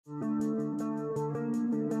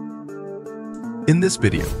In this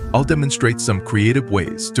video, I'll demonstrate some creative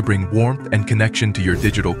ways to bring warmth and connection to your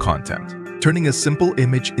digital content, turning a simple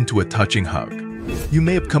image into a touching hug. You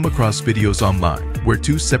may have come across videos online where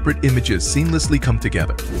two separate images seamlessly come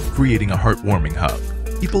together, creating a heartwarming hug.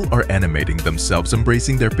 People are animating themselves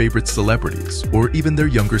embracing their favorite celebrities or even their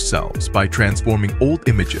younger selves by transforming old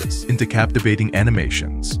images into captivating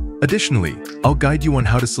animations. Additionally, I'll guide you on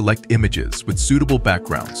how to select images with suitable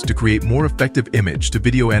backgrounds to create more effective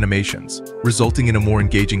image-to-video animations, resulting in a more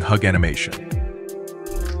engaging hug animation.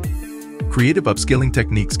 Creative upscaling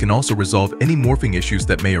techniques can also resolve any morphing issues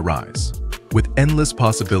that may arise. With endless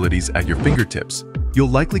possibilities at your fingertips, you'll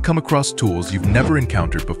likely come across tools you've never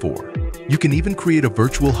encountered before. You can even create a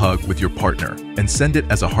virtual hug with your partner and send it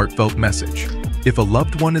as a heartfelt message. If a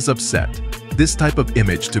loved one is upset, this type of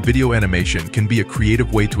image-to-video animation can be a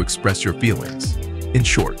creative way to express your feelings. In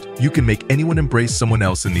short, you can make anyone embrace someone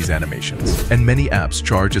else in these animations, and many apps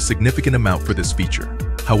charge a significant amount for this feature.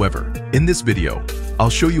 However, in this video, I'll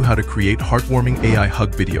show you how to create heartwarming AI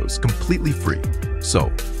hug videos completely free.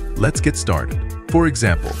 So, let's get started. For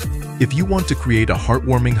example, if you want to create a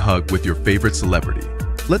heartwarming hug with your favorite celebrity,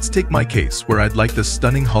 let's take my case where I'd like the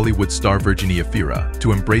stunning Hollywood star Virginia Efira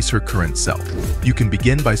to embrace her current self. You can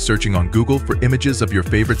begin by searching on Google for images of your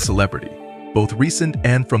favorite celebrity, both recent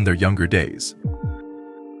and from their younger days.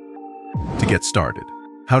 To get started,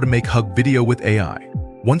 how to make hug video with AI.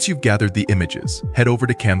 Once you've gathered the images, head over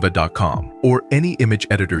to canva.com or any image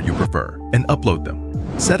editor you prefer and upload them.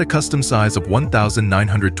 Set a custom size of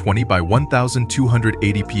 1920 by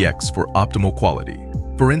 1280 px for optimal quality.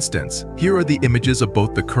 For instance, here are the images of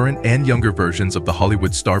both the current and younger versions of the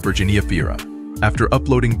Hollywood star Virginia Efira. After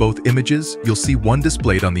uploading both images, you'll see one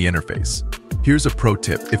displayed on the interface. Here's a pro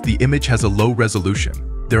tip: if the image has a low resolution,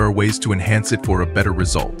 there are ways to enhance it for a better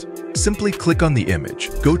result. Simply click on the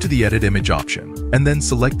image, go to the Edit Image option, and then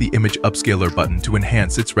select the Image Upscaler button to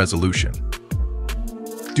enhance its resolution.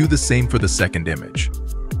 Do the same for the second image.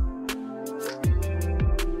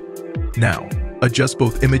 Now, adjust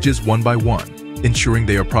both images one by one, ensuring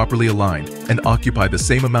they are properly aligned and occupy the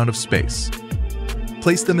same amount of space.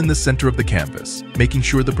 Place them in the center of the canvas, making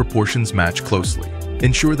sure the proportions match closely.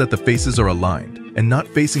 Ensure that the faces are aligned and not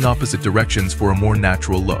facing opposite directions for a more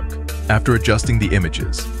natural look. After adjusting the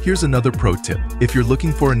images, here's another pro tip. If you're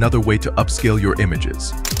looking for another way to upscale your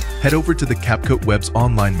images, head over to the CapCut Web's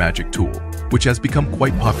online magic tool, which has become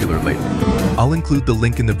quite popular lately. I'll include the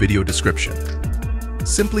link in the video description.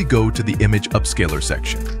 Simply go to the Image Upscaler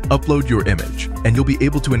section, upload your image, and you'll be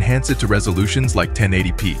able to enhance it to resolutions like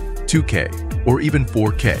 1080p, 2K, or even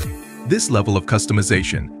 4K. This level of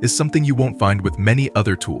customization is something you won't find with many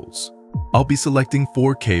other tools. I'll be selecting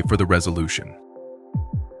 4K for the resolution.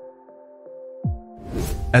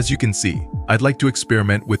 As you can see, I'd like to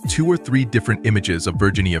experiment with 2 or 3 different images of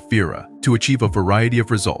Virginia Efira to achieve a variety of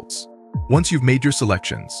results. Once you've made your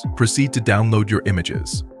selections, proceed to download your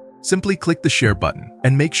images. Simply click the Share button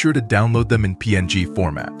and make sure to download them in PNG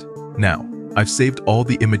format. Now, I've saved all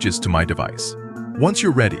the images to my device. Once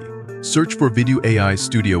you're ready, search for Vidu AI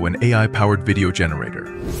Studio, an AI-powered video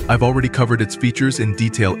generator. I've already covered its features in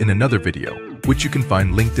detail in another video, which you can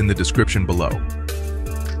find linked in the description below.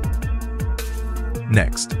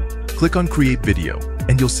 Next, click on Create Video,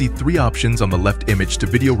 and you'll see 3 options on the left: Image to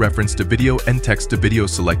Video, Reference to Video, and Text to Video.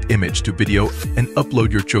 Select Image to Video and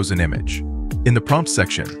upload your chosen image. In the prompt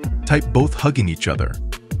section, type both hugging each other,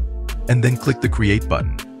 and then click the Create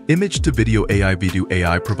button. Image to Video AI. Vidu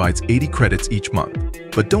AI provides 80 credits each month,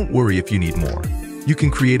 but don't worry if you need more. You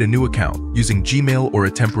can create a new account using Gmail or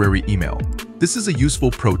a temporary email. This is a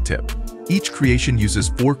useful pro tip. Each creation uses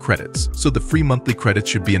 4 credits, so the free monthly credits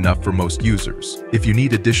should be enough for most users. If you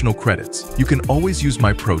need additional credits, you can always use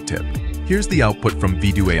my pro tip. Here's the output from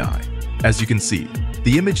Vidu AI. As you can see,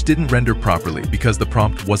 the image didn't render properly because the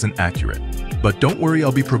prompt wasn't accurate. But don't worry,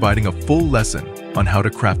 I'll be providing a full lesson on how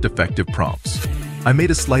to craft effective prompts. I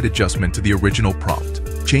made a slight adjustment to the original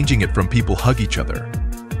prompt, changing it from "people hug each other,"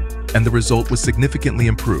 and the result was significantly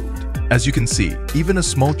improved. As you can see, even a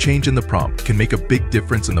small change in the prompt can make a big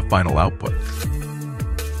difference in the final output.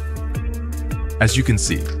 As you can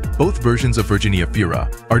see, both versions of Virginia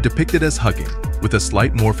Efira are depicted as hugging, with a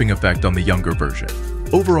slight morphing effect on the younger version.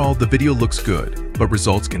 Overall, the video looks good, but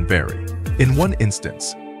results can vary. In one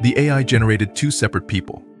instance, the AI generated 2 separate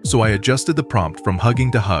people, so I adjusted the prompt from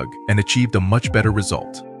hugging to hug and achieved a much better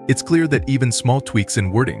result. It's clear that even small tweaks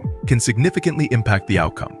in wording can significantly impact the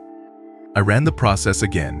outcome. I ran the process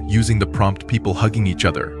again using the prompt "people hugging each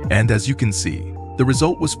other," and as you can see, the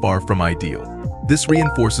result was far from ideal. This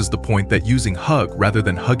reinforces the point that using hug rather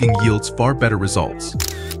than hugging yields far better results.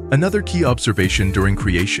 Another key observation during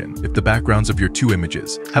creation: if the backgrounds of your two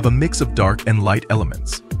images have a mix of dark and light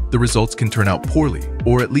elements, the results can turn out poorly,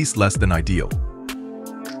 or at least less than ideal.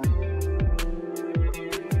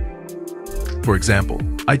 For example,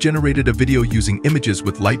 I generated a video using images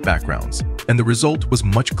with light backgrounds, and the result was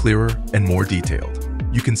much clearer and more detailed.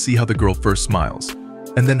 You can see how the girl first smiles,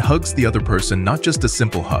 and then hugs the other person, not just a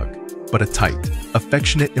simple hug, but a tight,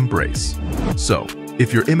 affectionate embrace. So,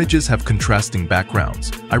 if your images have contrasting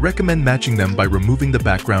backgrounds, I recommend matching them by removing the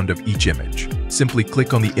background of each image. Simply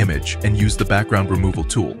click on the image and use the background removal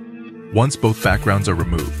tool. Once both backgrounds are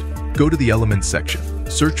removed, go to the Elements section,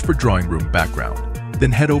 search for Drawing Room Background,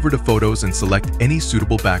 then head over to Photos and select any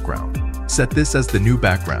suitable background. Set this as the new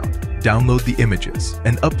background, download the images,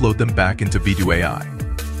 and upload them back into Vidu AI.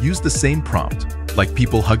 Use the same prompt, like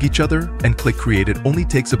people hug each other, and click Create. It only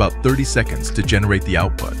takes about 30 seconds to generate the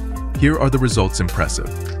output. Here are the results. Impressive.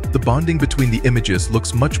 The bonding between the images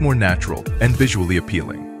looks much more natural and visually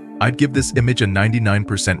appealing. I'd give this image a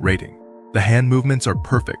 99% rating. The hand movements are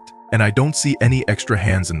perfect, and I don't see any extra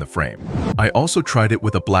hands in the frame. I also tried it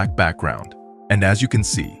with a black background, and as you can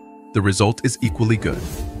see, the result is equally good.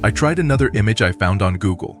 I tried another image I found on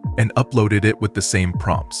Google and uploaded it with the same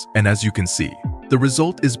prompts, and as you can see, the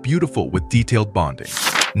result is beautiful with detailed bonding.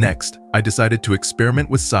 Next, I decided to experiment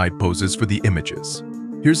with side poses for the images.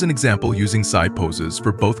 Here's an example using side poses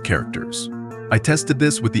for both characters. I tested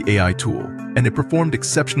this with the AI tool, and it performed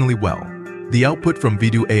exceptionally well. The output from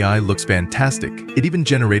Vidu AI looks fantastic. It even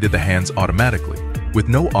generated the hands automatically, with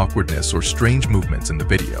no awkwardness or strange movements in the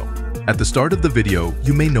video. At the start of the video,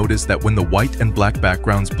 you may notice that when the white and black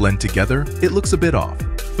backgrounds blend together, it looks a bit off,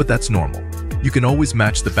 but that's normal. You can always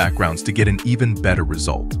match the backgrounds to get an even better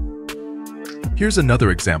result. Here's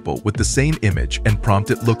another example with the same image and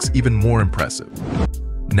prompt. It looks even more impressive.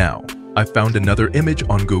 Now, I found another image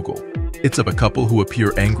on Google. It's of a couple who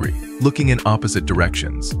appear angry, looking in opposite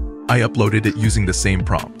directions. I uploaded it using the same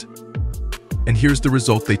prompt. And here's the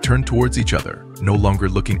result. They turn towards each other, no longer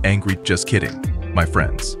looking angry. Just kidding, my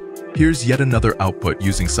friends. Here's yet another output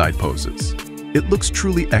using side poses. It looks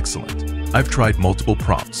truly excellent. I've tried multiple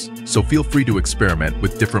prompts, so feel free to experiment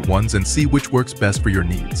with different ones and see which works best for your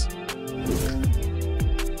needs.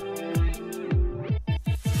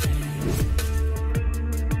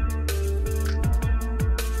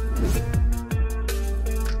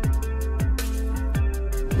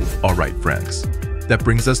 Alright friends, that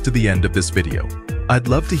brings us to the end of this video. I'd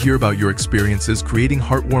love to hear about your experiences creating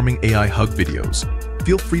heartwarming AI hug videos.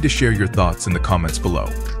 Feel free to share your thoughts in the comments below.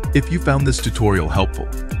 If you found this tutorial helpful,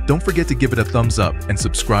 don't forget to give it a thumbs up and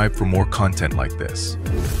subscribe for more content like this.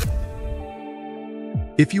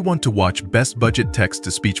 If you want to watch best budget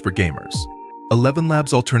text-to-speech for gamers, 11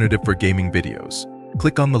 Labs alternative for gaming videos,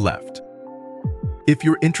 click on the left. If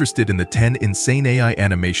you're interested in the 10 insane AI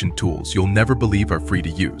animation tools you'll never believe are free to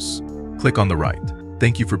use, click on the right.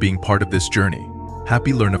 Thank you for being part of this journey.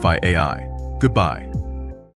 Happy Learnify AI. Goodbye.